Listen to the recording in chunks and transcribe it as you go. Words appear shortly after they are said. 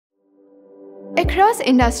Across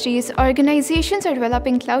industries, organizations are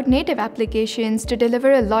developing cloud-native applications to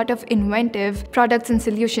deliver a lot of inventive products and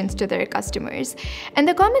solutions to their customers. And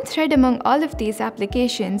the common thread among all of these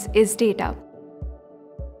applications is data.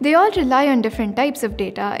 They all rely on different types of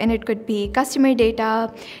data, and it could be customer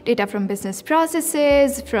data, data from business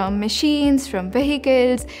processes, from machines, from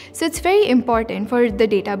vehicles. So it's very important for the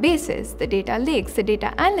databases, the data lakes, the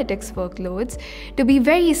data analytics workloads to be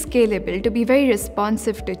very scalable, to be very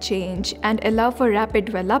responsive to change, and allow for rapid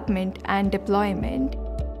development and deployment.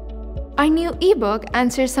 Our new ebook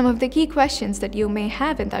answers some of the key questions that you may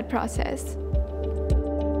have in that process.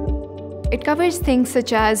 It covers things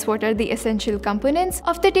such as what are the essential components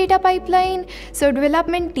of the data pipeline. So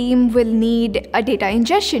development team will need a data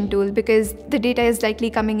ingestion tool because the data is likely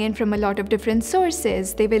coming in from a lot of different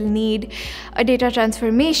sources. They will need a data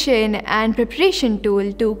transformation and preparation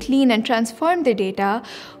tool to clean and transform the data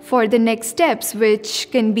for the next steps, which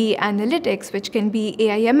can be analytics, which can be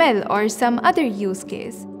AI/ML or some other use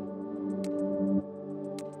case.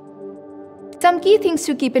 Some key things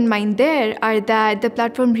to keep in mind there are that the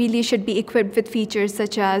platform really should be equipped with features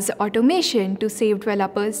such as automation to save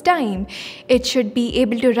developers time. It should be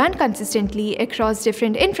able to run consistently across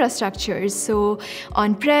different infrastructures, so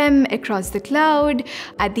on-prem, across the cloud,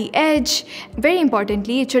 at the edge. Very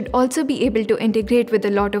importantly, it should also be able to integrate with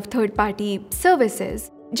a lot of third-party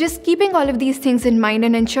services. Just keeping all of these things in mind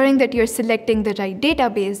and ensuring that you're selecting the right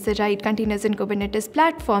database, the right containers and Kubernetes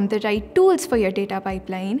platform, the right tools for your data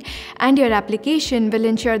pipeline and your application will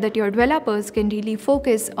ensure that your developers can really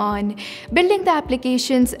focus on building the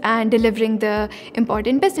applications and delivering the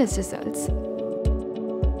important business results.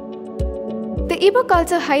 The ebook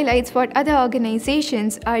also highlights what other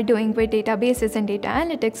organizations are doing with databases and data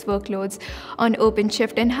analytics workloads on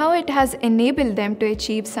OpenShift and how it has enabled them to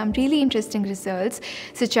achieve some really interesting results,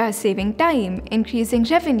 such as saving time, increasing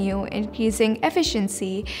revenue, increasing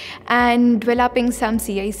efficiency, and developing some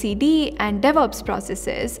CI/CD and DevOps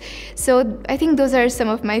processes. So I think those are some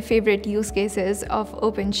of my favorite use cases of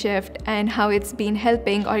OpenShift and how it's been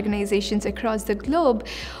helping organizations across the globe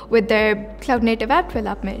with their cloud-native app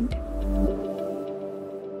development.